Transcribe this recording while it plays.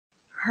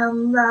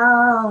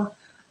Hello,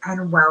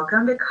 and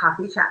welcome to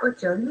Coffee Chat with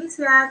Jody.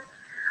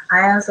 I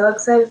am so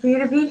excited for you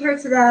to be here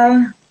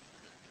today.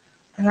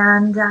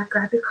 And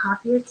grab your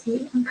coffee or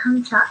tea and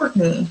come chat with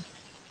me.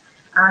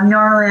 I'm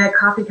normally a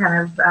coffee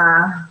kind of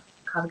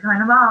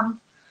mom,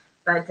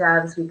 but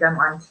this week I'm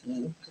on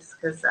tea just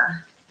because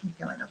I'm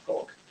feeling a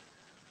cold.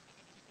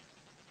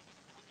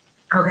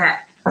 Okay,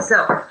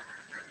 so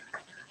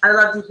I'd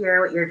love to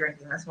hear what you're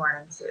drinking this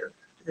morning too.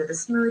 Is it a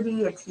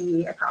smoothie, a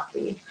tea, a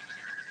coffee?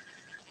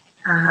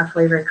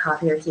 Flavored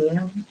coffee or tea.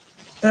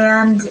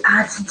 And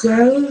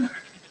today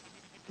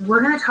we're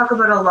going to talk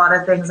about a lot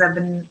of things I've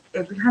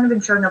kind of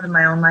been showing up in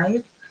my own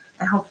life,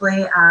 and hopefully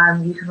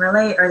you can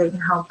relate or they can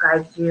help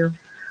guide you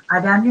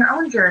down your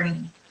own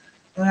journey.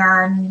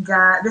 And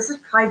this is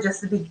probably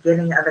just the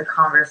beginning of the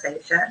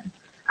conversation.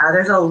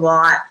 There's a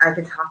lot I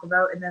could talk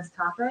about in this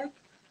topic,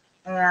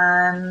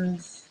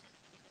 and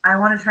I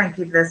want to try and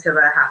keep this to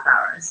about a half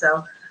hour.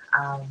 So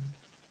I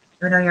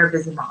know you're a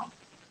busy mom.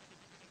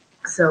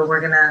 So we're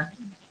going to,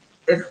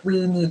 if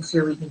we need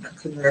to, we can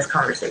continue this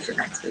conversation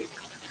next week.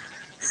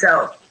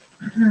 So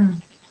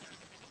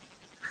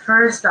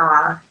first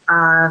off,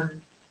 I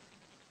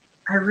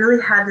really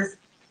had this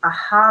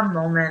aha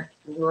moment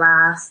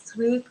last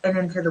week and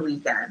into the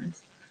weekend.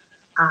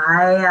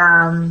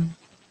 I'm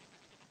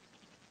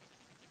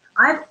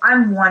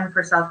one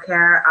for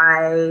self-care.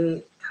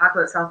 I talk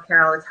about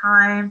self-care all the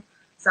time,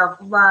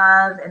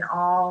 self-love and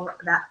all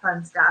that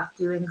fun stuff,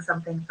 doing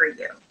something for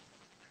you.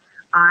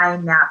 I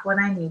nap when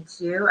I need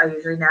to. I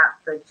usually nap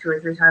like 2 or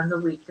 3 times a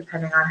week,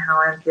 depending on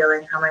how I'm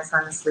feeling, how my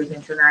son is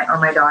sleeping tonight, or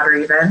my daughter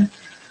even.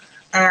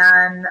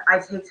 And I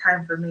take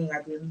time for me.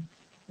 I do,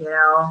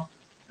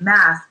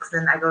 masks,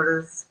 and I go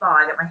to the spa.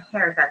 I get my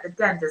hair cut, the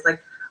dentist.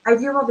 Like, I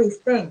do all these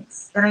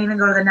things. And I even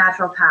go to the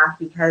naturopath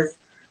because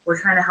we're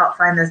trying to help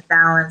find this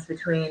balance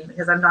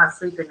because I'm not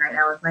sleeping right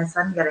now with my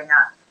son getting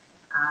up.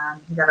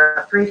 He got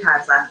up 3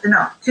 times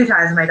no, 2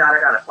 times, and my daughter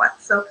got up once.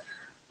 So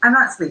I'm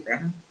not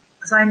sleeping.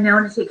 So I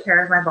know to take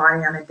care of my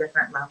body on a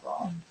different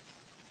level,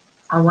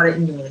 on what it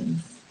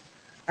needs,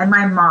 and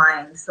my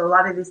mind. So a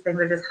lot of these things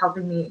are just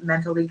helping me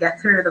mentally get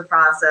through the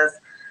process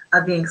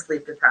of being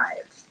sleep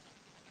deprived.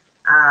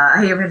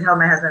 I even tell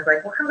my husband,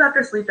 like, what comes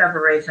after sleep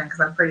deprivation?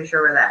 Because I'm pretty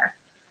sure we're there.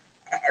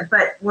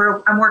 But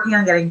I'm working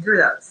on getting through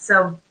those.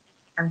 So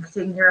I'm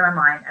taking care of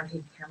my mind. I'm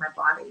taking care of my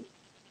body.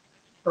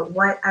 But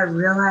what I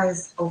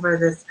realized over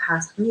this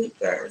past week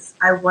is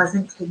I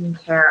wasn't taking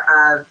care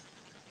of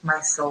my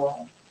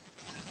soul.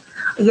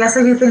 Yes,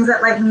 I do things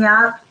that light me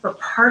up, but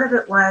part of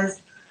it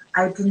was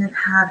I didn't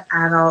have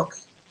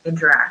adult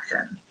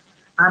interaction.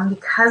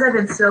 Because I've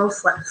been so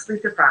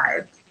sleep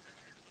deprived,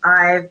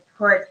 I've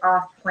put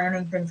off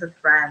planning things with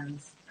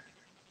friends.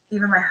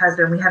 Even my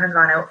husband, we haven't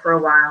gone out for a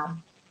while.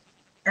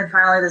 And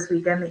finally this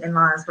weekend, the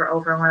in-laws were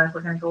over, and we're like,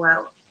 we're going to go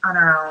out on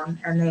our own,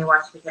 and they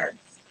watch the kids.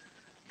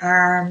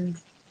 And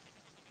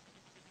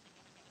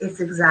it's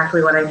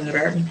exactly what I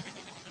needed.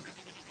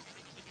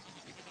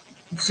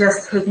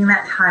 Just taking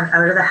that time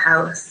out of the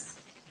house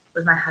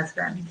with my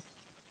husband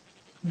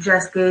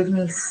just gave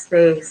me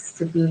space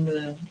to be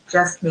me,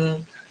 just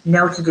me,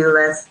 no to-do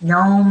list,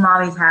 no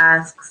mommy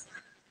tasks.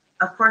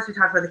 Of course, we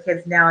talk about the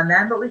kids now and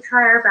then, but we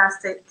try our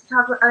best to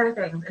talk about other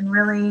things and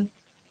really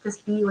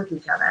just be with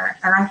each other.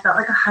 And I felt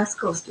like a high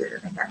school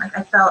student again. Like,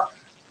 I felt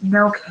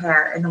no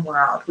care in the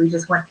world. We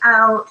just went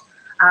out.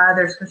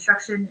 There's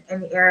construction in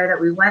the area that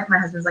we went. My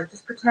husband's like,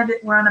 just pretend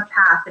we're on a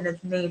path and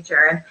it's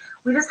nature. And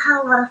we just had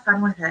a lot of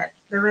fun with it.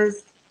 It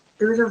was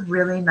a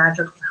really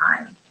magical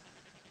time.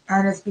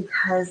 And it's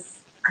because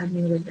I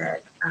needed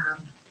it.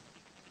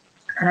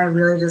 And I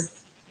really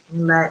just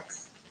let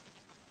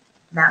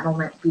that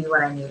moment be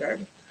what I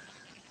needed.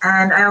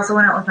 And I also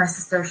went out with my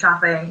sister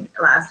shopping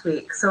last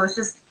week. So it's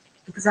just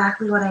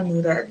exactly what I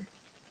needed.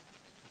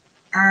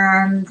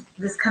 And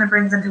this kind of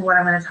brings into what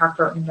I'm going to talk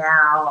about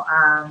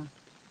now.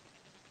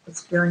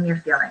 It's feeling your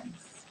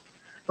feelings.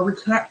 But we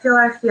can't feel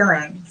our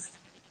feelings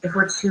if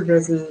we're too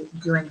busy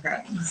doing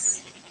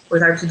things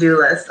with our to-do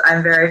list.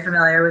 I'm very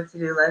familiar with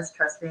to-do lists,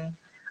 trust me.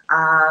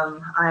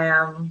 I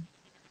am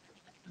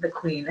the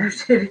queen of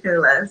to-do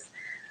lists,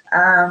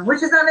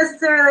 which is not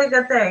necessarily a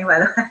good thing, by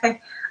the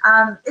way.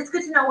 It's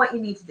good to know what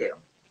you need to do.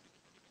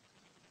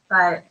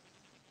 But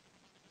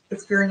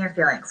it's feeling your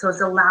feelings. So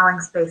it's allowing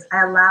space.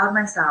 I allowed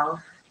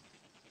myself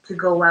to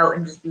go out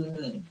and just be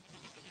me,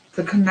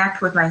 to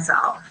connect with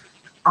myself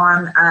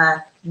on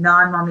a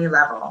non-mommy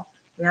level.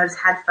 Just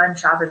had fun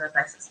shopping with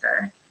my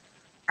sister.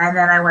 And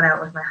then I went out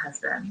with my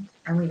husband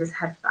and we just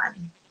had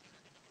fun.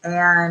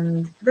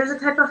 And there's a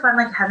type of fun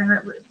like having,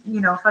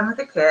 fun with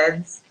the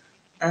kids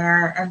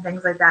and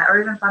things like that,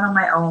 or even fun on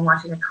my own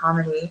watching a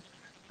comedy.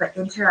 But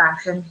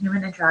interaction,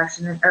 human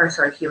interaction,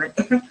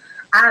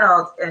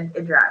 adult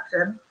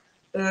interaction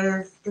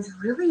is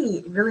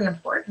really, really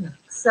important.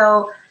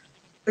 So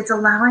it's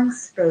allowing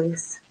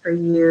space for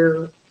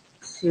you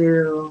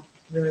to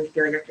really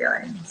feel your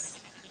feelings.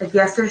 Like,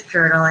 yes, there's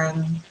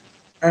journaling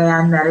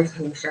and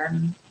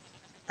meditation.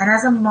 And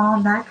as a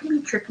mom, that can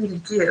be tricky to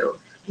do.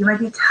 You might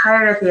be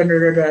tired at the end of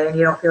the day and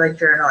you don't feel like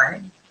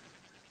journaling.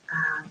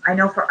 I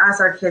know for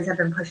us, our kids have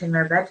been pushing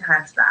their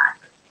bedtimes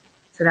back.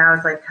 So now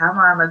it's like, come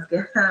on,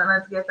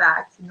 let's get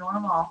back to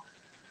normal.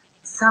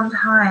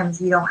 Sometimes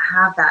you don't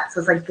have that. So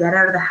it's like, get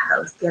out of the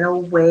house, get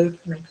away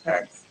from the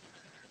kids.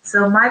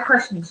 So my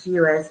question to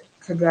you is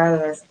today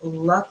is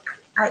look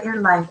at your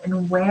life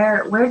and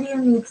where do you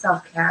need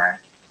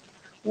self-care?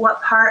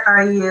 What part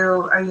are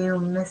you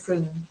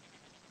missing?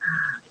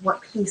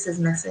 What piece is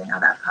missing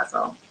of that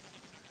puzzle?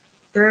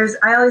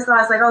 I always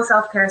thought it's like, oh,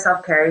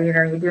 self-care,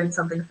 you're doing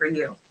something for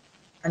you.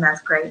 And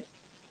that's great.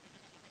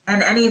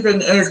 And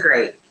anything is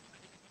great.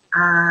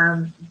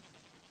 Um,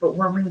 but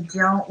when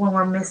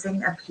we're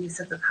missing a piece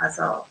of the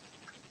puzzle,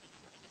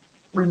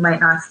 we might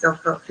not still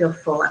feel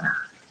full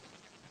enough.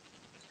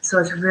 So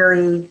it's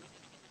really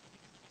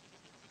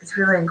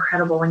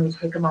incredible when you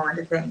take a moment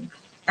to think.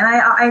 And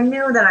I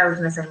knew that I was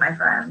missing my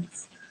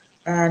friends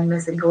and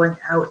missing going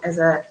out as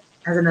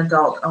an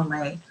adult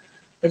only.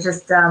 It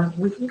just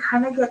we can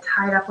kind of get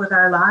tied up with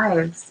our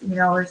lives.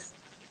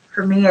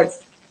 For me,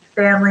 it's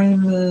family,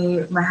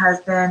 me, my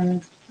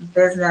husband,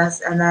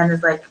 business, and then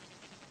it's like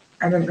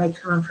I didn't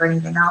make room for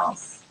anything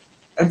else.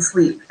 And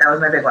sleep, that was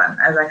my big one.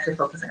 I was actually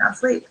focusing on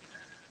sleep.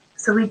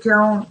 So we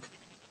don't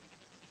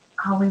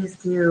always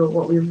do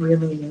what we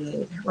really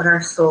need, what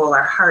our soul,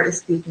 our heart is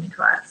speaking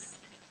to us.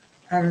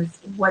 And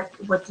what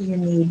do you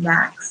need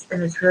next?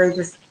 And it's really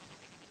just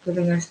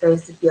giving your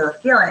space to feel the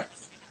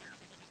feelings.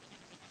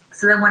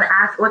 So then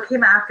what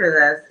came after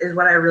this is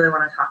what I really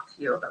want to talk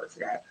to you about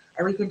today.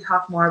 And we can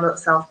talk more about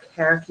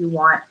self-care if you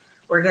want.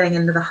 We're getting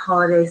into the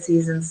holiday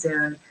season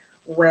soon,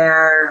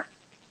 where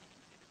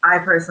I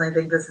personally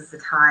think this is the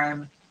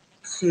time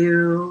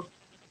to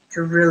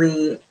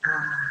really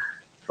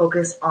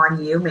focus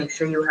on you. Make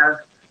sure you have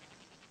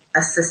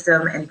a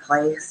system in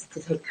place to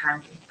take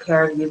time to take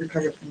care of you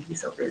because it can be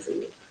so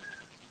busy.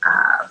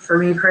 For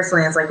me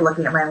personally, it's like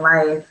looking at my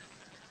life.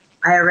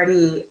 I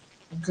already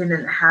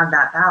didn't have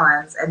that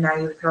balance, and now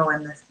you throw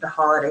in the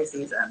holiday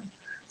season.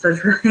 So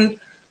it's really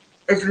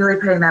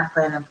putting that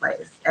plan in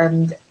place.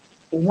 And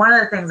one of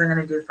the things I'm going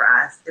to do for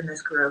us in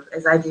this group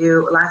is last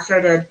year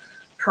I did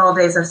 12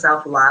 days of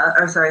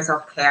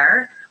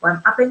self-care. Well,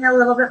 I'm upping it a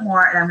little bit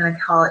more, and I'm going to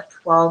call it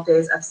 12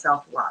 days of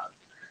self-love.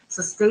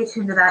 So stay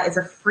tuned to that. It's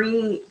a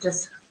free,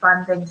 just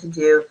fun thing to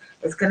do.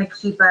 It's going to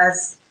keep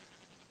us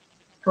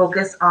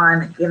focused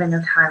on giving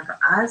them time for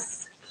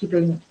us,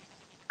 keeping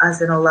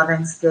us in a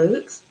loving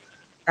state.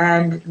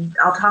 And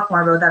I'll talk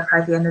more about that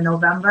probably at the end of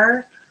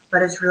November,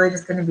 but it's really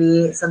just going to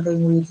be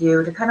something we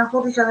do to kind of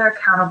hold each other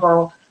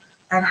accountable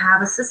and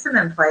have a system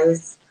in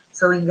place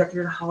so we can get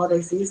through the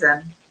holiday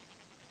season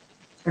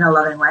in a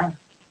loving way,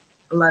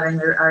 loving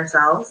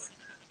ourselves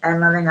and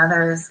loving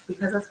others,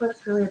 because that's what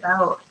it's really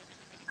about.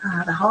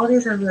 The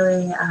holidays are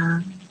really,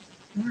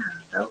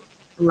 about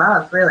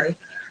love, really.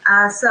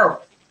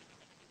 So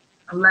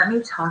let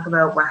me talk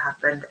about what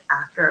happened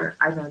after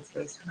I made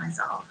space for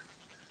myself.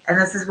 And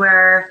this is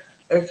where,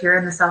 if you're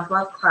in the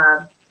self-love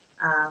club,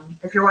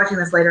 if you're watching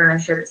this later and I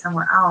shared it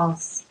somewhere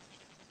else,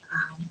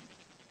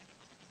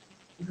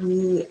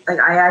 I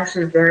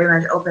actually very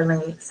much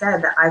openly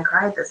said that I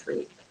cried this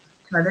week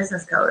to my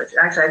business coach.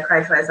 Actually, I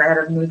cried twice. I had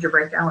a major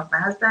breakdown with my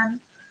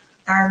husband,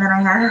 and then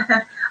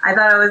I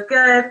thought I was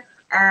good,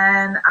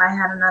 and I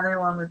had another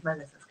one with my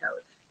business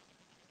coach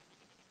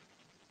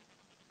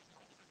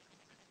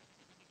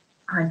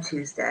on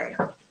Tuesday.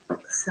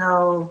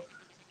 So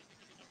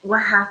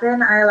what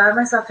happened? I allowed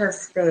myself to have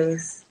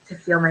space to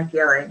feel my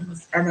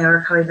feelings, and they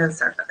were coming to the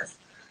surface.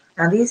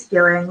 Now, these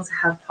feelings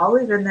have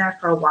probably been there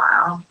for a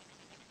while,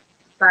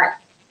 but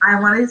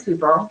I'm one of these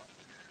people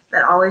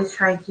that always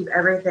try and keep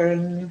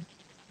everything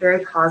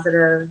very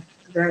positive,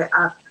 very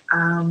up,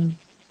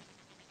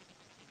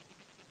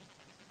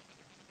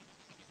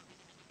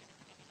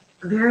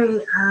 very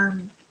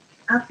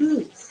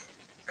upbeat,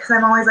 because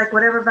I'm always like,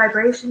 whatever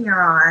vibration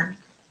you're on,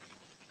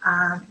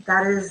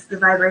 that is the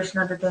vibration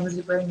of the things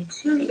you bring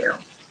to you.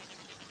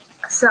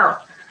 So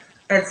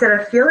instead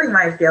of feeling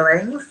my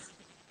feelings,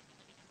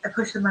 I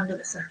push them under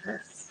the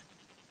surface.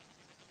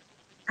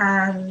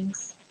 And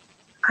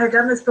I've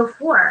done this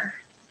before,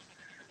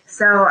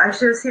 so I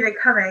should have seen it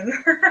coming,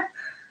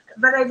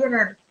 but I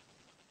didn't.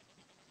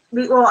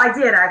 Well, I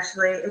did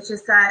actually. It's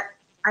just that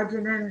I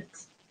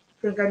didn't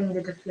think I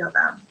needed to feel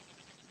them,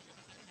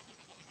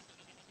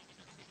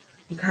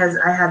 because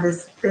I had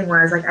this thing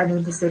where I was like, I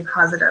need to stay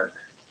positive.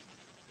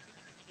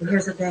 And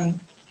here's the thing.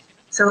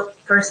 So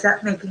first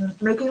step,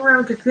 making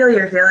room to feel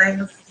your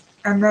feelings,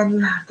 and then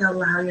you have to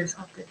allow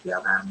yourself to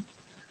feel them.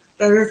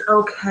 It is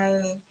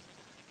okay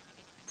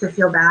to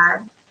feel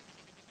bad.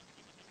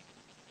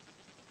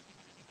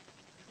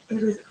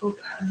 It is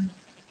okay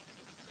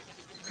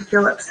to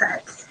feel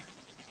upset.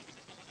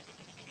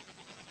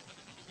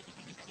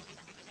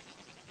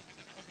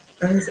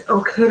 It is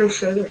okay to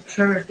share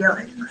your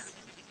feelings.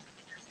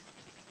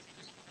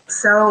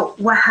 So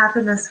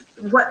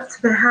what's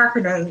been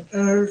happening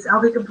is,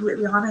 I'll be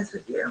completely honest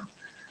with you,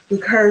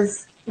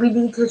 because we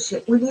need to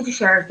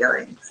share our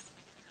feelings.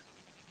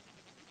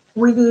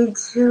 We need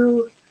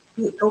to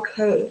be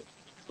okay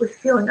with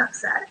feeling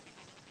upset,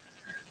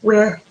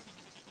 with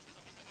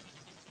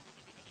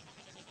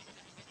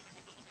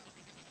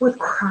with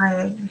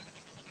crying.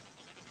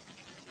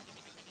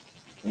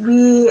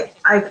 There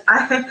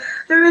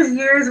was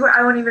years where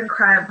I wouldn't even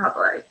cry in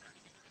public.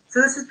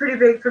 So this is pretty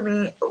big for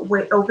me,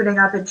 opening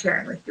up and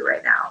sharing with you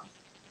right now.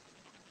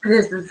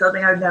 This is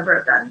something I've never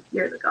have done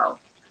years ago.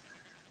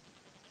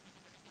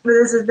 But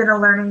this has been a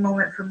learning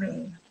moment for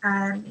me.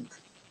 And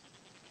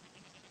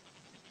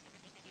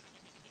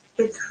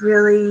it's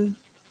really,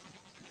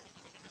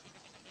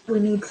 we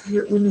need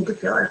to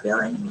feel our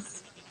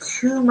feelings.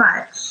 Too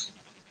much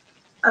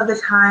of the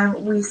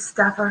time we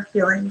stuff our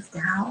feelings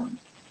down.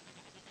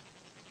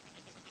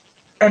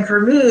 And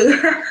for me,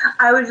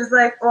 I was just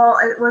like, well,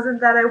 it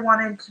wasn't that I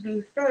wanted to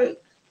be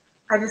fake.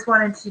 I just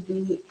wanted to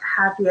be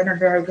happy in a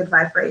very good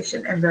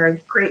vibration and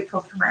very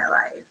grateful for my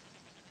life.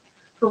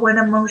 But when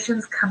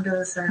emotions come to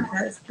the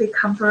surface, they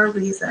come for a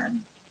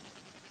reason.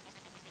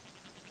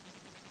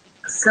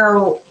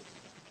 So,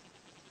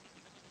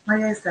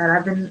 like I said,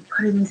 I've been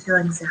putting these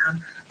feelings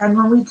down. And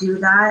when we do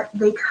that,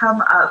 they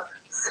come up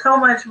so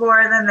much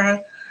more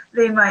than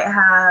they might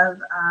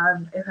have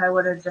if I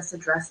would have just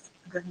addressed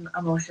the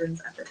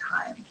emotions at the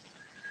time.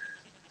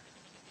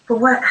 But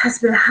what has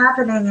been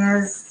happening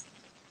is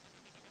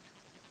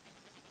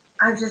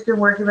I've just been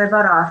working my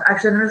butt off.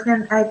 Actually,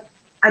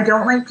 I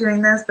don't like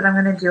doing this, but I'm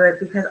going to do it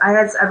because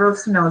I wrote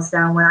some notes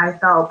down when I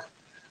felt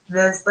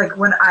this, like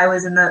when I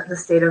was in the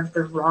state of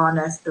the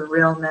rawness, the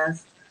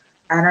realness,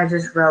 and I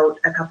just wrote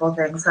a couple of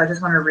things. So I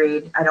just want to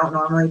read. I don't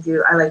normally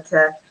do. I like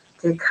to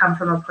come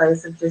from a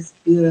place of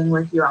just being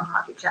with you on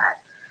Coffee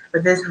Chat.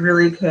 But this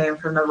really came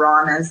from the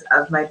rawness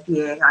of my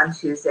being on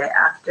Tuesday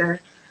after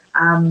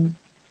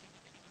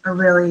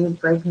really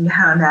breaking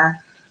down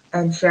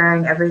and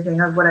sharing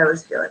everything of what I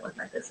was feeling with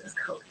my business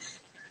coach.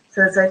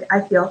 So it's like I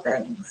feel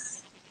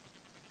things,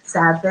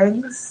 sad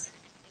things.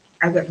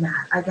 I get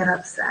mad. I get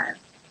upset.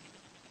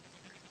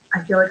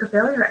 I feel like a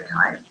failure at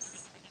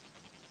times,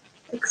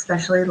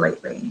 especially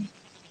lately.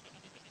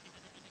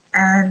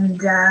 And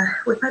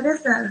with my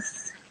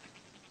business,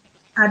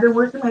 I've been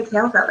working my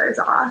tail feathers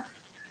off.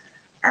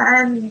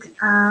 And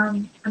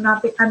I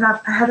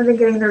haven't been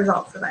getting the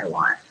results that I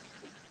want.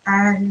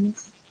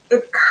 And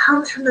it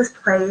comes from this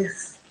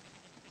place,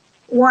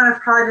 one of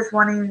probably just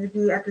wanting to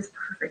be at this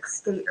perfect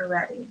state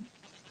already.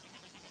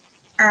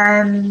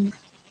 And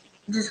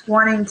just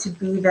wanting to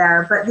be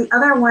there. But the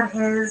other one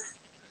is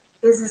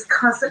this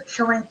constant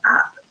showing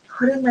up,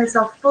 putting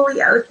myself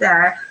fully out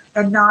there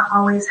and not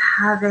always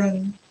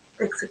having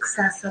the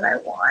success that I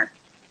want.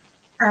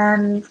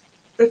 And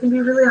it can be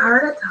really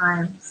hard at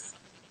times.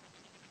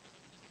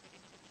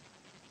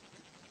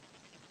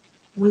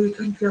 We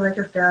can feel like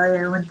a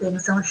failure when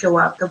things don't show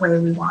up the way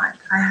we want.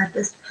 I had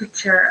this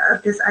picture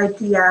of this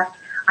idea.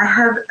 I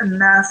have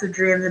massive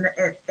dreams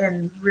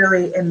and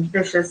really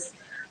ambitious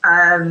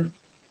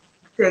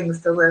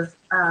things to live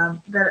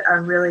that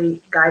are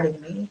really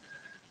guiding me.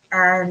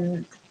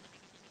 And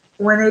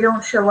when they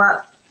don't show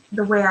up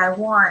the way I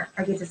want,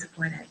 I get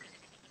disappointed.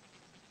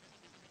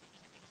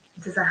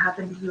 Does that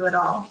happen to you at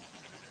all?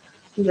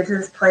 You get to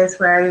this place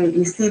where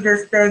you see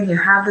this thing, you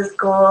have this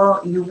goal,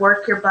 you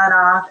work your butt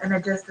off, and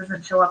it just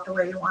doesn't show up the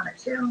way you want it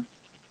to.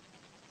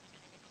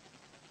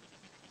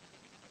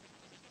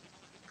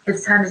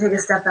 It's time to take a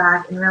step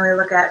back and really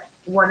look at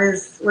what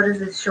is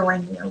this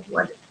showing you,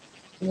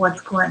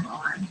 what's going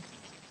on.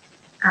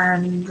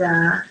 And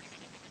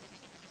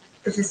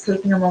it's just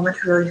taking a moment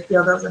to really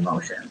feel those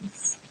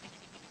emotions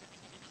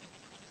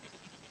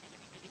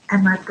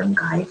and let them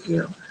guide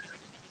you.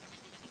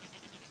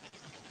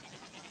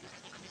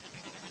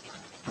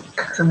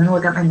 So I'm going to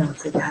look at my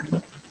notes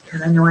again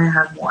because I know I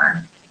have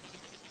more.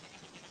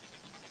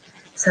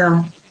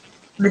 So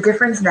the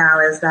difference now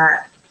is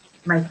that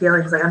my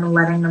feelings, like I'm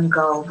letting them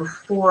go.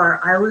 Before,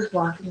 I was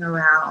walking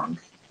around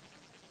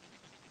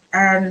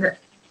and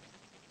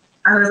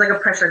I was like a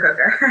pressure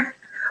cooker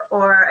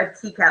or a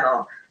tea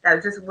kettle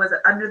that just was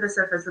under the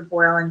surface of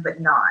boiling but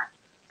not.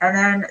 And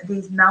then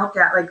these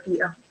meltdown, like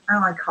I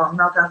don't like to call them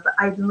meltdowns, but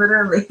I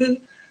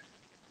literally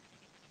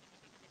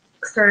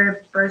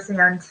started bursting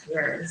out in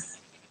tears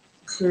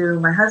to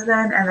my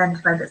husband and then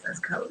to my business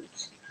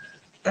coach.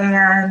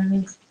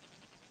 And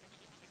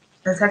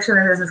it's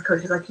actually my business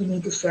coach is like, you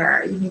need to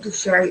share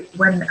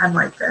when I'm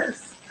like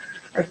this.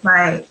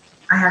 Like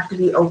I have to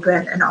be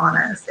open and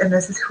honest, and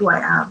this is who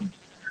I am.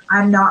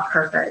 I'm not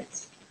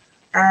perfect.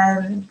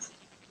 And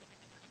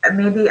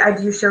maybe I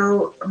do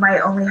show my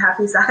only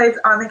happy sides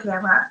on the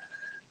camera.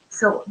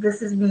 So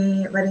this is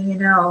me letting you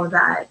know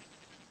that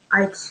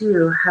I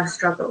too have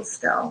struggles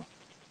still.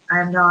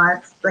 I'm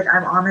not, like,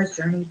 I'm on this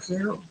journey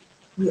too.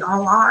 We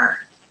all are.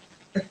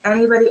 If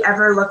anybody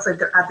ever looks like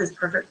they're at this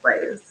perfect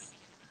place,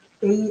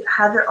 they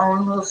have their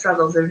own little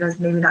struggles. They're just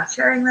maybe not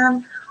sharing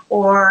them,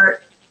 or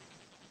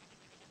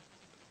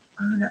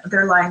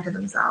they're lying to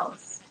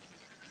themselves.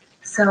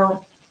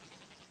 So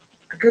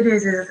the good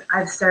news is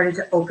I've started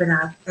to open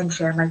up and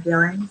share my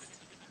feelings,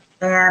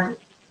 and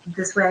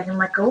this way I can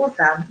let go of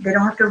them. They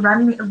don't have to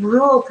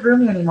rule through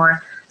me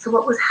anymore. So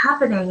what was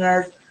happening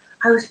is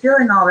I was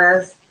feeling all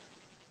this,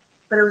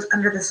 but it was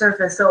under the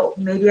surface. So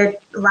maybe I'd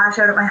lash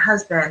out at my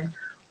husband,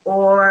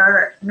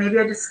 or maybe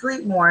I just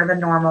sleep more than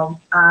normal.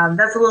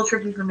 That's a little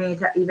tricky for me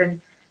to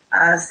even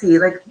see.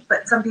 Like,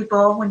 but some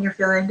people, when you're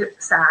feeling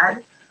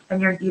sad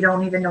and you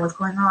don't even know what's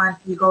going on,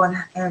 you go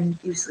and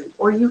you sleep,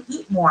 or you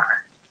eat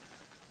more,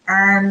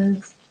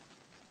 and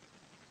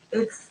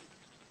it's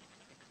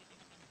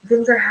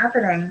things are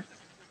happening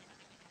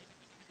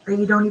that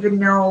you don't even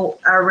know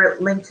are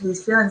linked to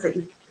these feelings that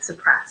you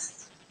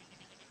suppressed.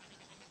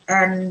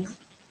 And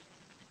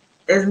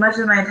as much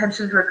as my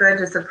intentions were good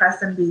to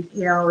suppress and be,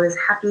 as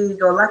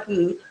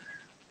happy-go-lucky,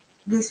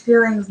 these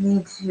feelings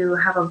need to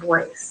have a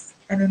voice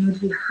and they need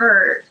to be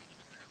heard,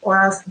 or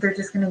else they're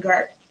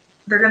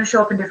going to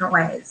show up in different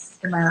ways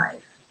in my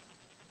life.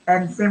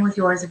 And same with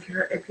yours if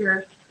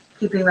you're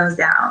keeping those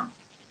down.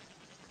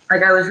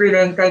 Like I was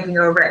reading Thank and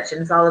Go Rich,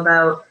 and it's all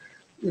about,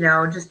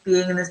 just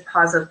being in this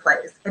positive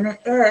place. And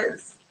it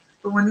is.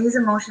 But when these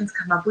emotions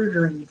come up, we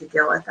really need to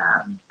deal with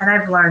them. And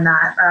I've learned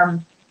that.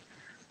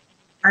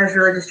 I was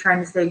really just trying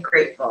to stay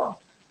grateful.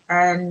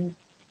 And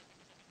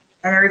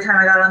every time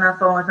I got on the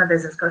phone with my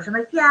business coach, I'm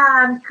like, yeah,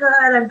 I'm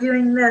good. I'm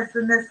doing this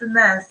and this and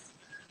this.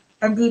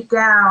 And deep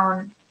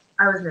down,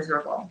 I was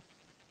miserable.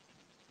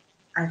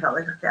 I felt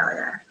like a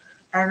failure.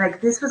 And like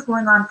this was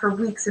going on for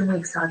weeks and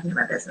weeks talking to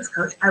my business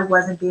coach. I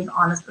wasn't being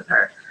honest with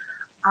her.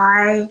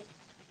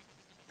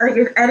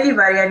 If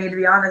anybody I need to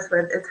be honest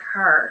with, it's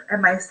her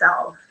and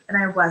myself. And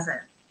I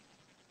wasn't.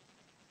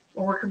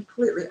 When we're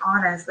completely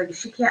honest, like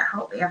she can't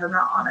help me if I'm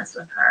not honest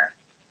with her.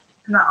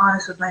 I'm not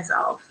honest with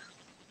myself.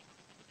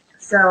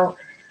 So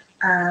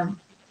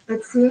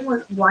it's seeing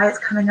why it's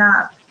coming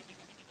up.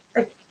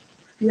 Like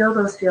feel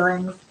those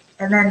feelings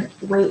and then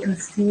wait and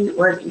see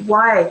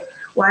why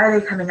are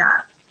they coming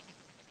up.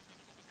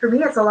 For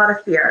me, it's a lot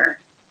of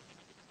fear.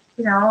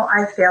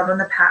 I failed in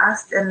the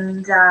past,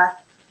 and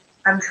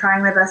I'm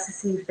trying my best to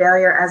see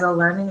failure as a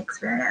learning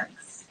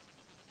experience.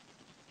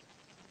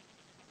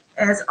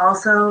 And it's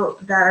also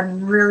that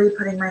I'm really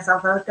putting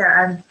myself out there.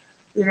 And,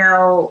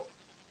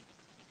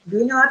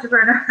 being an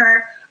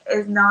entrepreneur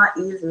is not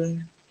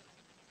easy.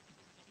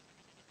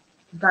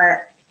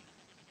 But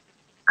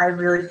I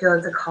really feel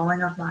it's a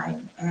calling of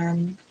mine.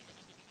 And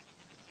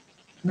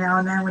now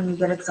and then when you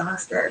get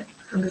exhausted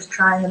from just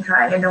trying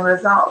and no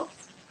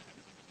results,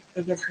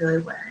 it gets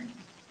really wearing.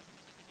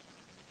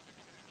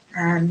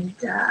 And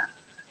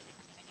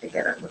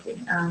again, I'm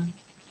looking.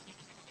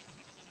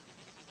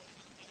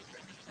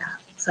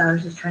 So I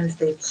was just trying to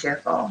stay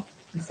cheerful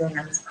and staying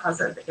on this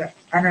positive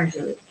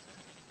energy.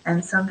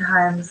 And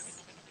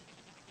sometimes,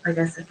 like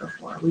I said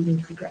before, we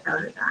need to get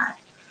out of that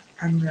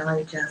and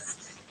really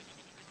just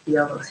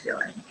feel those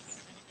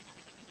feelings.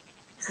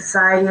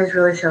 Society has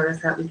really showed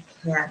us that we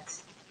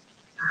can't,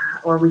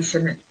 or we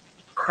shouldn't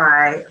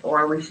cry,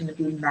 or we shouldn't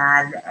be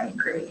mad and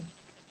angry.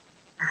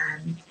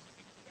 And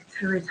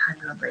it's really time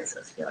to embrace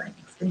those feelings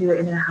and do it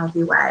in a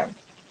healthy way.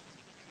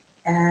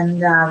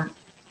 And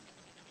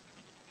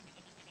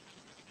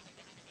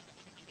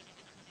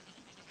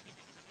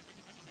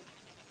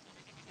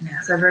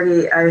so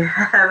I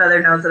have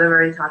other notes that I've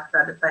already talked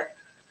about it, but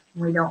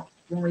when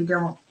we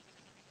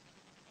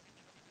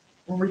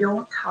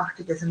don't talk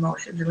to these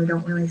emotions and we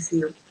don't really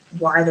see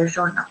why they're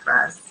showing up for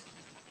us,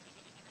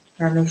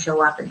 then they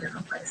show up in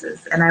different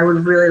places. And I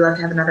would really love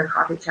to have another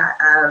coffee chat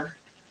of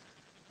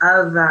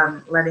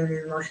letting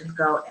these emotions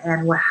go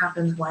and what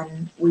happens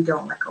when we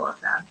don't let go of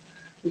them,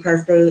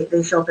 because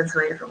they show up in so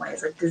many different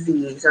ways, like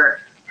disease or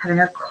having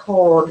a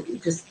cold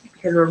just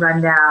because we're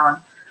run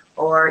down,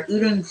 or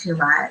eating too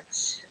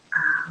much,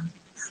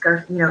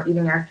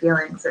 eating our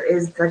feelings. There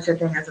is such a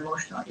thing as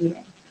emotional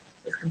eating.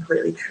 It's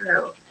completely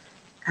true.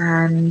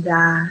 And so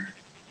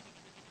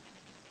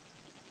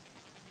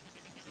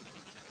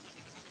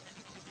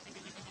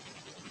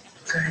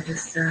I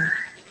just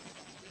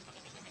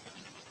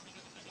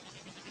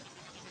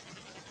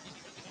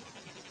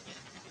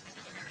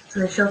so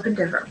they show up in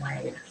different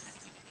ways.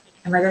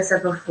 And like I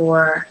said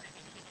before,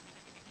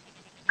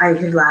 I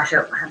could lash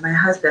out at my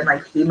husband.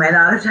 Like he might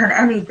not have done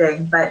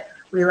anything, but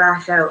we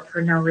lash out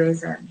for no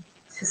reason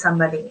to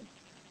somebody.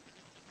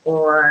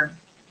 Or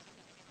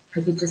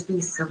it could just be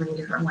so many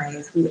different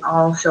ways. We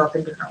all show up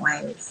in different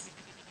ways,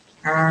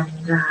 and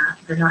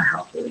they're not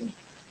healthy.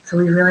 So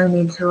we really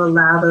need to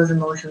allow those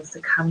emotions to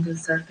come to the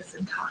surface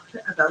and talk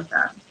about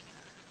them.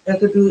 It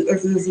could be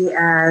as easy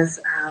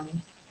as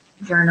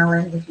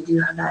journaling, if you do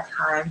have that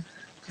time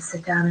to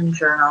sit down and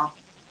journal.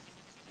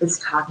 It's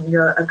talking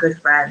to a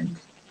good friend,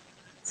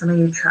 someone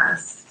you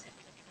trust.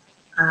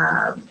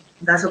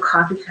 That's what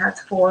coffee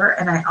chat's for.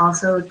 And I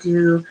also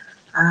do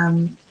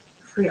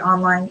free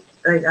online,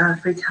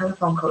 free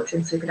telephone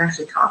coaching, so you can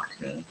actually talk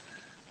to me.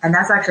 And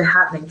that's actually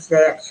happening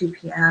today at 2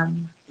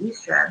 p.m.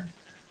 Eastern.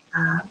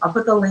 I'll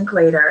put the link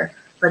later,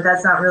 but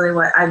that's not really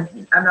what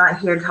I'm not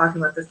here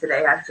talking about this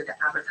today actually to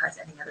advertise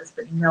any of this,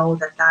 but know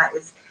that that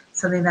is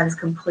something that is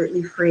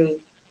completely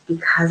free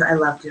because I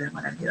love doing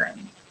what I'm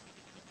doing.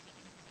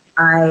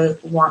 I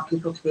want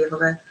people to be able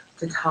to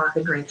talk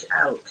and reach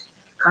out.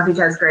 Coffee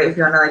chat is great if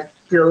you want to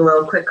do a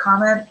little quick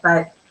comment,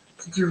 but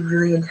to do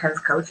really intense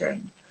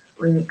coaching,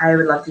 I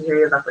would love to hear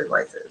your lovely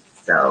voices.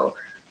 So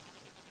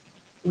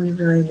we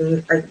really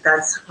need, like,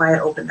 that's why I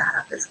opened that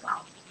up as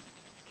well.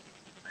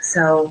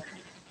 So,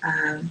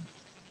 um,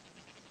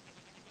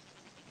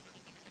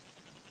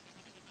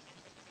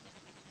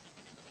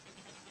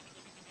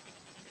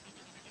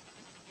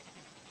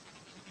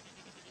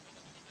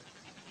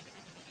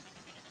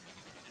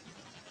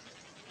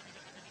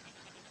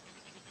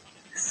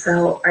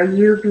 so are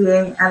you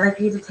being, I'd like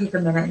you to take a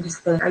minute and just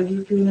think, are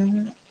you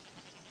being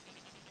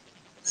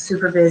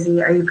super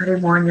busy? Are you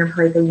putting more on your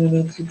plate than you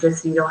need to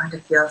just so you don't have to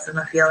feel some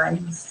of the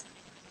feelings?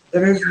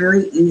 It is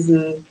really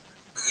easy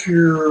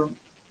to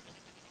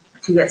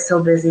get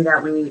so busy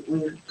that we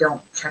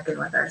don't check in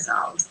with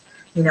ourselves.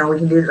 You know, we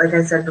can do, like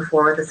I said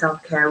before, with the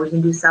self-care, we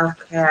can do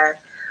self-care,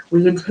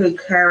 we can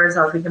take care of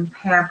ourselves, we can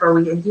pamper,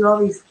 we can do all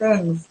these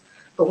things,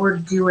 but we're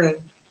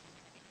doing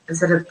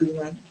instead of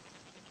being.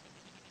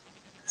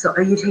 So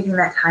are you taking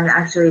that time to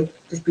actually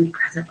just be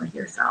present with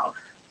yourself?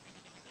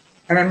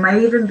 And it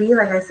might even be,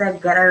 like I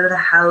said, get out of the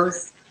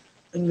house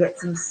and get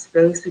some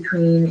space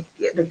between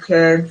the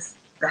kids,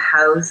 the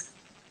house,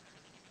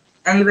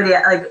 anybody,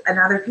 like, and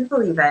other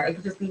people even. It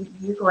could just be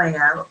you going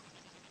out,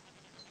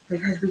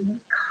 because we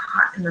get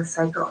caught in the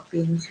cycle of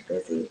being too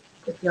busy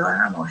to feel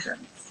our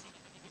emotions.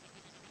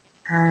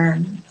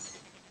 And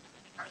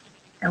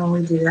when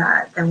we do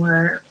that, then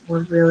we're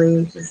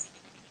really just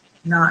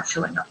not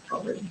showing up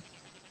fully.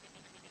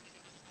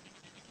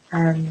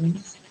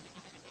 And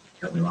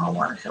don't we all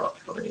want to show up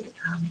fully to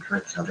our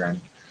children,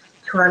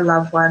 to our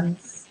loved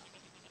ones?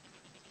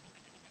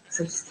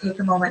 So just take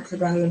a moment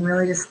today and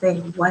really just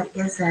think, what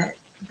is it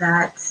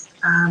that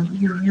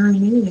you really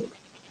need?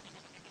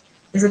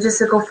 Is it just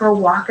to go for a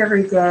walk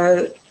every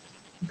day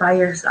by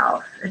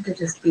yourself and to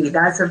just be?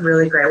 That's a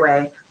really great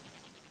way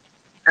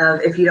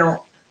of, if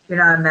you're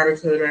not a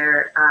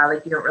meditator,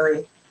 like you don't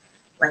really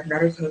like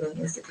meditating,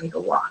 is to take a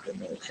walk in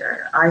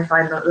nature. I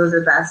find that those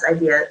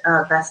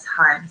are best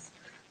times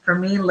for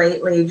me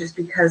lately, just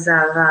because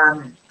of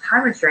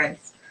time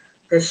restraints.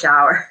 The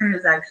shower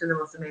is actually the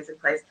most amazing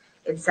place.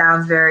 It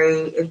sounds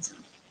it's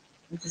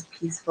just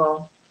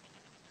peaceful,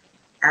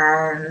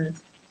 and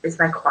it's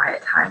my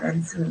quiet time,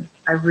 and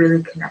I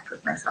really connect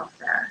with myself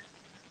there.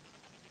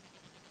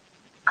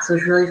 So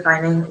it's really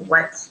finding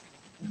what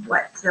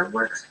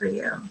works for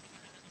you.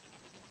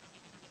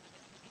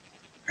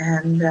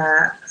 And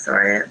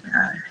sorry,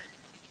 okay.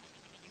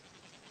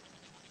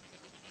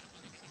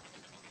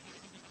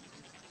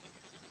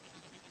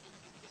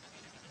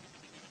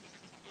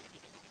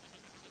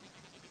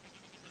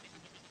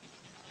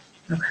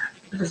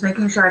 Just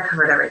making sure I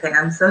covered everything.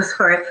 I'm so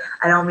sorry.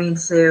 I don't mean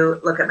to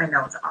look at my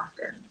notes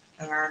often.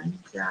 And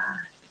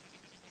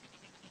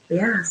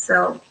yeah,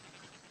 so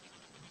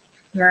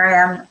here I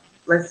am.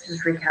 Let's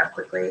just recap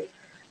quickly.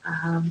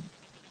 Um,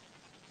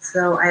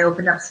 so I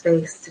opened up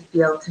space to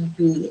feel, to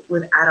be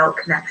with adult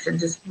connection,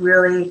 just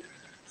really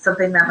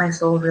something that my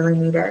soul really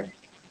needed.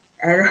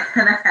 And,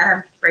 and I had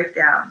a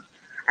breakdown.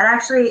 And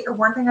actually,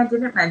 one thing I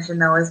didn't mention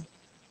though is,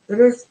 it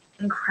is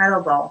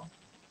incredible,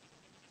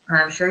 and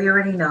I'm sure you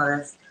already know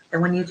this, that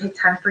when you take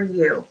time for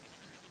you,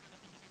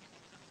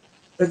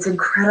 it's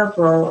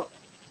incredible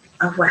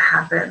of what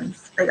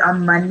happens. Like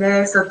on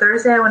Monday, so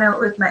Thursday I went out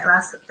with my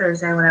last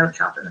Thursday I went out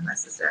shopping with my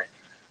sister,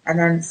 and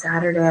then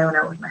Saturday I went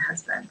out with my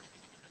husband,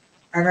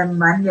 and then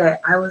Monday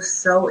I was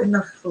so in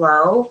the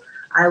flow.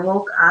 I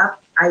woke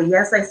up. I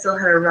still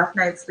had a rough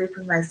night's sleep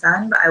with my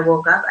son, but I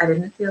woke up. I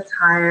didn't feel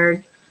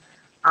tired.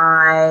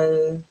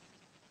 I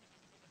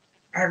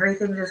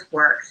Everything just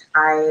worked.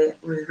 I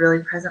was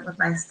really present with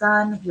my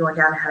son. He went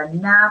down and had a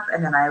nap,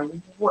 and then I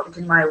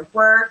did my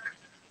work.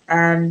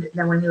 And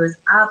then when he was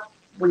up,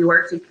 we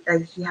worked.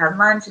 Like, he had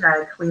lunch, and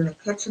I cleaned the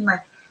kitchen.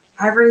 Like,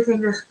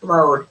 everything just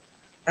flowed.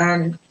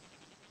 And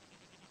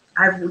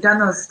I've done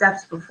those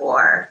steps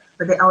before,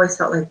 but they always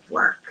felt like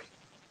work.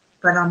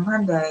 But on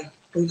Monday,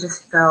 they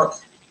just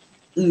felt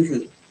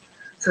easy.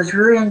 So it's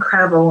really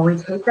incredible when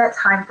we take that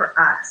time for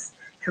us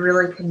to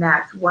really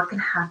connect what can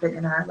happen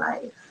in our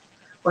life,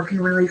 what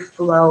can really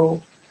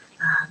flow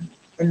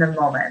in the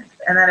moment.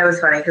 And then it was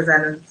funny because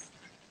then,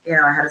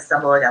 I had to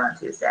stumble again on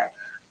Tuesday.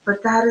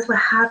 But that is what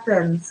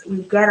happens.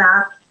 We get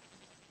up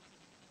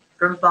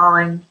from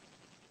falling.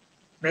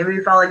 Maybe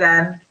we fall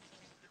again,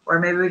 or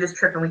maybe we just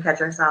trip and we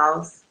catch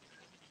ourselves.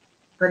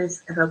 But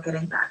it's about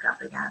getting back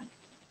up again.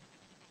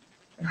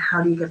 And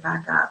how do you get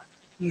back up?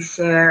 You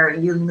share,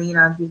 you lean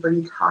on people,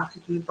 you talk to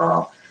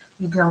people.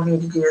 You don't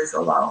need to do this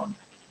alone.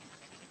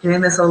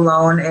 Doing this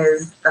alone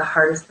is the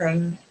hardest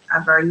thing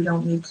ever. You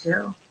don't need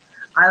to.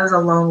 I was a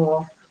lone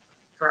wolf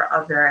for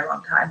a very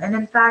long time. And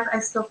in fact, I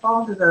still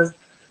fall into those.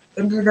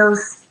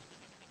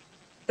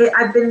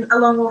 I've been a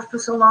lone wolf for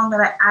so long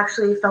that I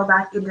actually fell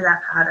back into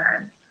that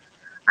pattern.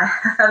 I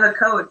have a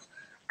coach,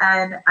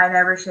 and I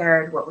never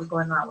shared what was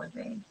going on with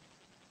me.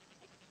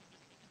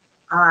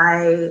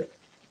 I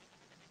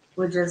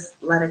would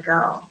just let it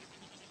go.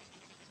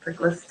 Like,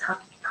 let's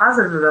talk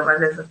positive about my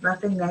business,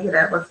 nothing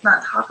negative. Let's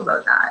not talk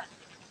about that.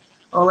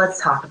 Well,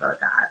 let's talk about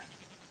that.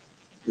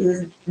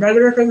 These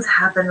negative things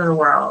happen in the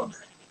world,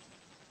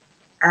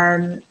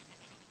 and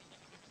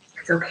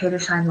it's okay to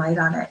shine light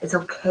on it. It's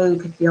okay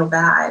to feel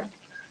bad.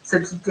 So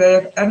today,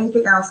 if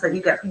anything else that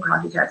you get from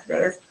Coffee Chat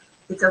today is,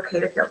 it's okay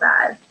to feel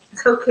bad.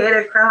 It's okay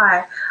to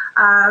cry.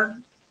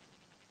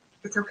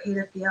 It's okay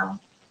to feel.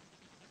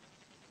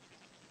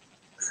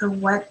 So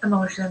what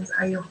emotions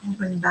are you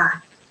holding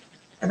back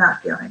and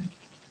not feeling?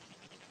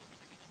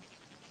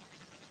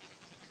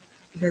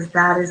 Because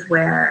that is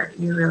where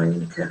you really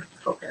need to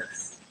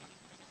focus.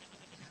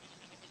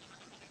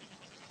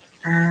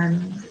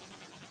 And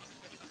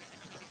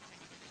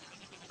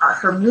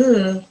for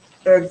me,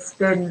 it's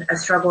been a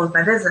struggle with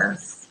my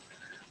business.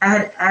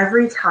 And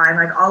every time,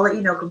 like, I'll let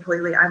you know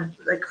completely, I'm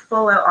like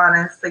full out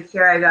honest, like,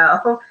 here I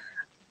go.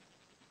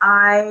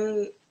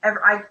 I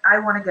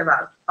want to give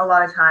up a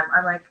lot of time.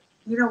 I'm like,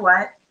 you know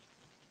what?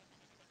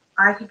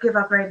 I could give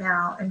up right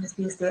now and just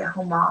be a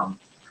stay-at-home mom.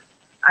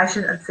 I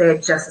shouldn't say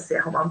it just a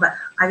stay-at-home mom, but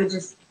I could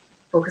just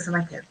focus on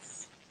my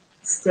kids,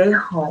 stay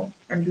home,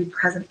 and be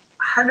present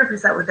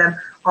 100% with them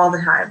all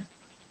the time.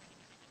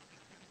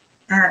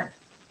 And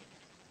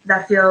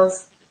that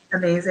feels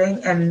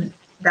amazing, and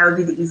that would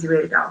be the easy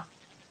way to go.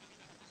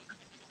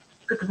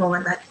 But the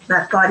moment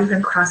that thought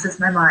even crosses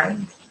my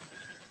mind,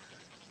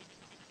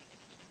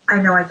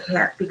 I know I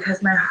can't,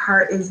 because my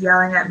heart is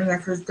yelling at me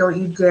and says, don't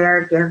you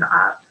dare give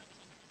up.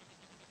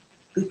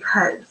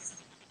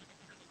 Because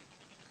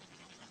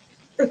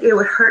like, it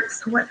would hurt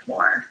so much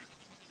more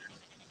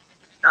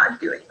not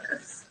doing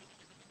this.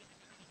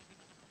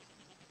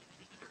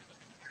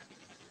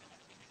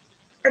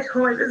 I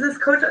told my business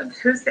coach on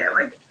Tuesday, I'm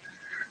like,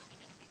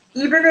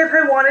 even if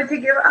I wanted to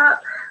give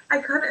up, I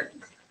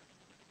couldn't.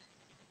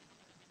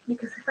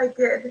 Because if I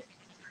did,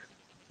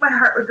 my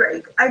heart would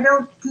break. I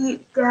know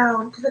deep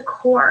down to the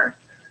core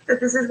that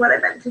this is what I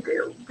meant to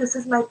do. This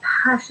is my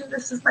passion.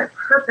 This is my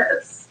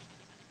purpose.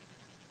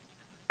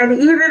 And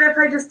even if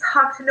I just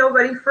talk to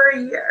nobody for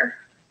a year,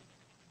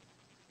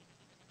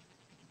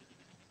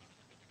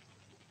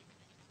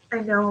 I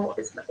know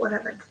it's not what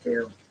I meant to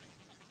do.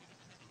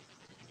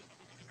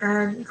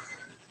 And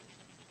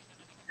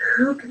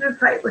who can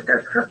fight with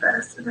their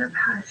purpose and their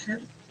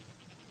passion?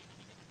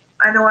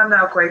 I know I'm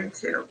not going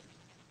to,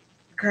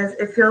 because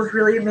it feels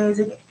really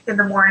amazing in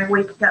the morning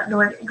waking up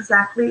knowing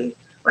exactly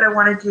what I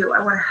want to do. I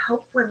want to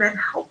help women,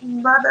 help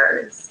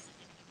mothers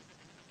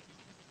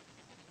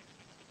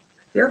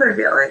feel their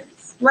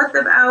feelings, let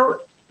them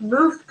out,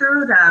 move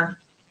through them,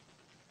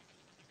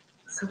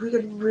 so we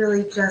can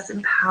really just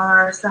empower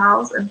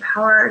ourselves,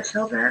 empower our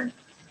children,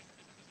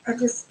 and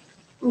just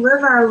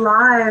live our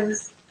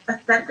lives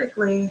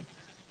authentically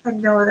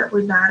and know that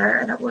we matter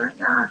and that we're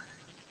enough.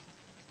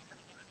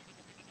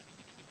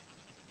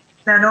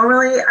 Now,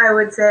 normally I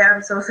would say,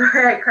 I'm so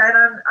sorry I cried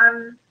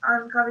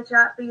on Coffee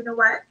Chat, but you know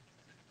what?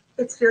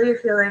 It's feel your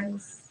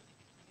feelings,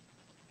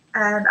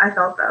 and I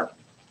felt them.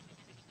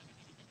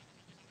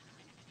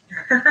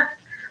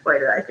 Boy,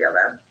 did I feel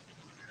them.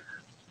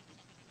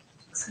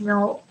 So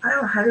no,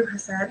 I'm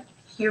 100%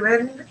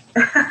 human,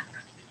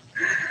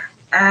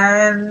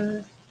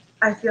 and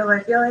I feel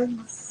my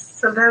feelings.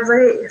 Sometimes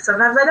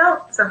I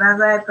don't.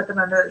 Sometimes I put them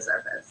under the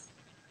surface.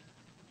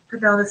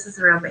 But no, this is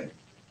the real me.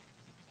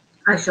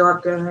 I show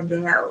up day in,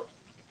 day out,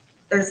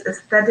 as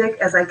authentic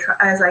as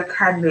I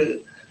can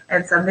be.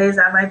 And some days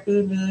that might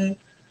be me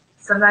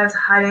sometimes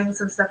hiding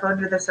some stuff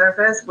under the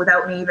surface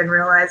without me even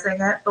realizing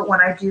it. But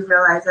when I do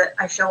realize it,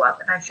 I show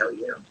up and I show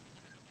you,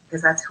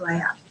 because that's who I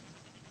am.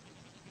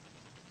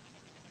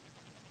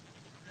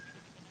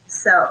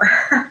 So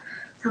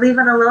to leave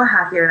on a little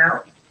happier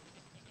note,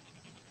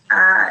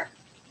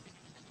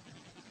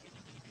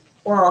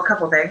 well, a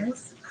couple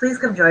things. Please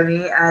come join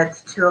me at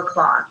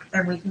 2:00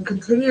 and we can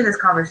continue this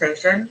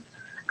conversation.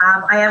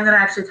 I am going to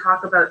actually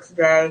talk about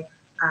today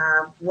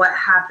what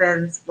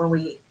happens when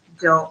we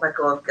don't let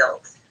go of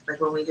guilt, like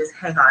when we just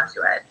hang on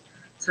to it.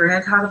 So we're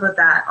going to talk about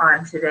that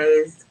on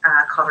today's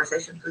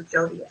Conversations with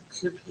Jody at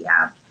 2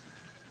 p.m.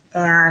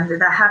 And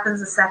that happens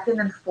the second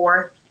and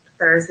fourth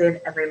Thursday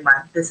of every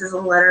month. This is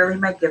literally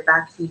my give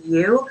back to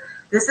you.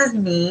 This is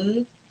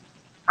me.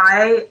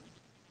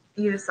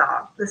 You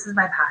saw, this is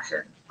my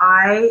passion.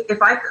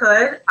 If I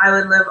could, I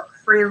would live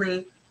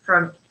freely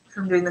from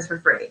doing this for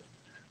free,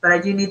 but I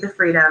do need the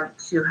freedom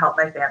to help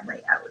my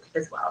family out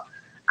as well.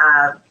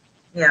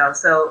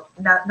 So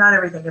not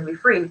everything can be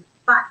free,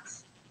 but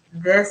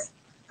this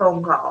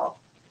phone call,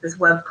 this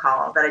web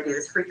call that I do,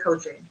 this free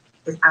coaching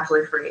is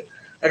absolutely free.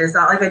 And it's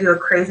not like I do a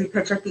crazy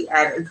pitch at the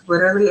end. It's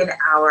literally an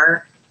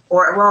hour,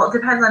 or, well, it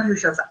depends on who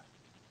shows up.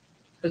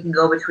 It can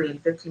go between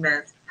 15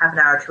 minutes, half an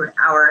hour to an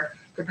hour,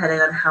 depending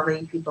on how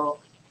many people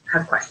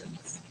have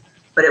questions.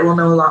 But it will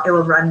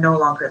run no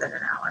longer than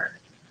an hour.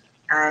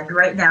 And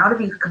right now, to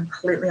be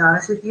completely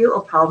honest with you,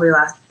 it'll probably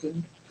last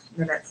 15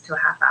 minutes to a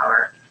half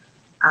hour,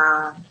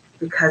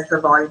 because the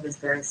volume is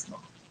very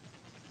small.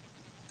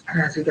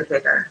 And as we get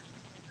bigger,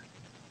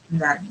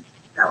 then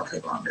that will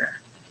take longer.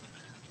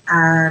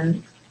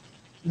 And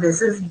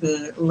this is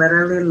me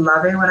literally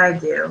loving what I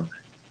do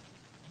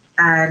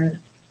and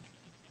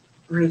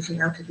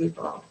reaching out to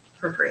people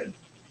for free,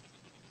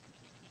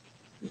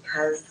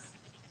 because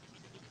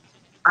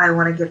I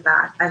want to give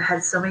back. I've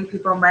had so many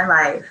people in my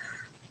life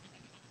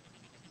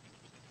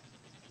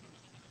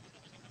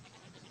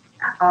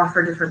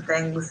offer different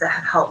things that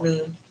have helped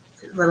me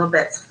little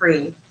bits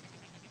free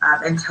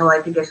until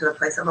I could get to the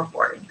place of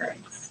affording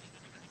things.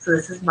 So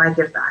this is my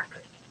give back.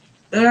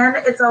 And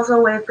it's also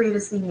a way for you to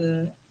see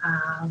me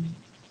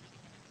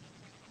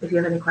if you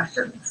have any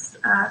questions.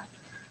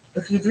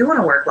 If you do want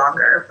to work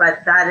longer,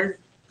 but that is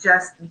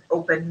just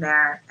open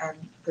there and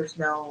there's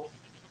no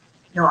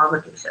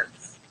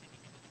obligations.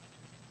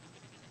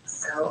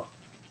 So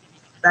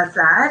that's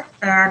that.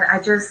 And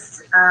I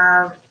just,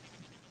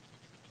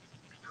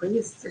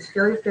 please just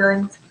feel your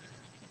feelings.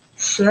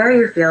 Share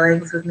your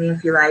feelings with me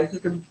if you like. You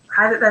can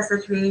private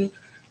message me.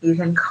 You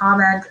can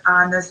comment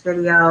on this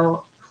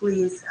video.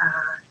 Please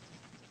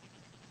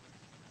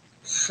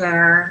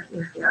share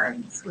your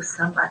feelings with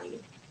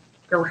somebody.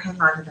 Don't hang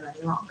on to them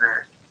any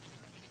longer.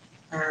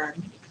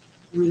 And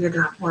we can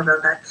talk more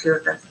about that too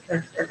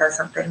if that's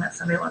something that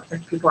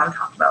if people want to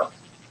talk about.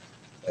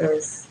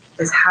 Is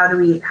how do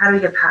we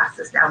get past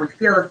this now? We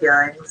feel the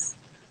feelings.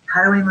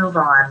 How do we move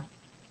on?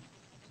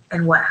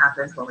 And what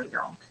happens when we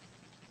don't?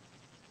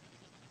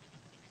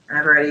 And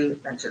I've already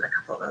mentioned a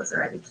couple of those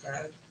already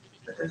today,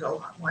 but there's a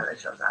lot more that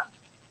shows up.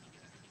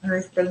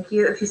 Anyways, thank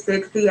you. If you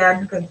stayed to the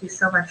end, thank you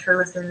so much for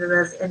listening to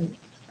this and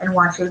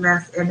watching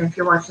this. And if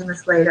you're watching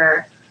this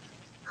later,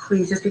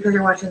 please, just because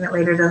you're watching it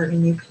later doesn't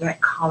mean you can't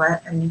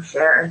comment and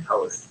share and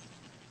post.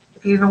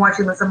 If you've been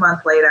watching this a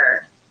month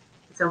later,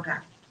 it's okay.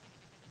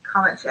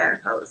 Comment, share,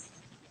 and post.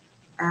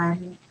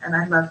 And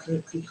I'd love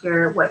to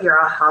hear what your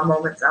aha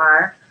moments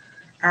are.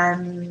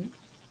 And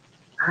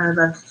I would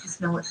love to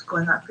just know what's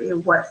going on for you.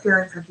 What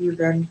feelings have you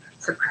been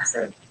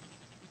suppressing?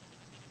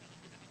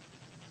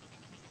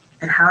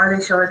 And how are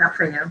they showing up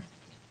for you?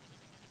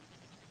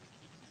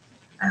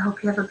 I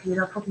hope you have a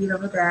beautiful,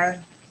 beautiful day.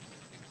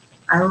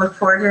 I look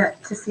forward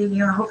to seeing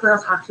you. And hopefully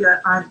I'll talk to you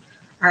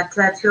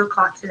at 2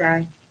 o'clock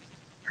today.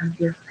 Have a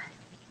beautiful day.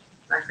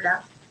 Bye for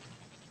now.